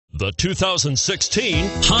The 2016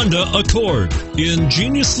 Honda Accord.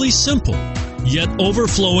 Ingeniously simple, yet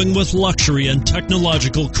overflowing with luxury and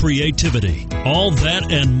technological creativity. All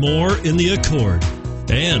that and more in the Accord.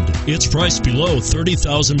 And it's priced below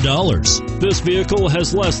 $30,000. This vehicle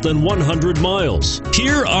has less than 100 miles.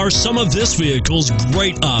 Here are some of this vehicle's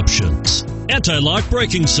great options: anti-lock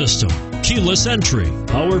braking system, keyless entry,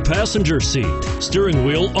 power passenger seat, steering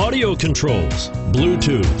wheel audio controls,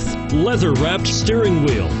 Bluetooth, leather-wrapped steering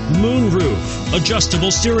wheel, moonroof,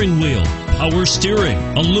 adjustable steering wheel, power steering,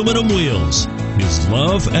 aluminum wheels. Is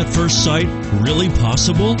love at first sight really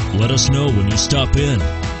possible? Let us know when you stop in.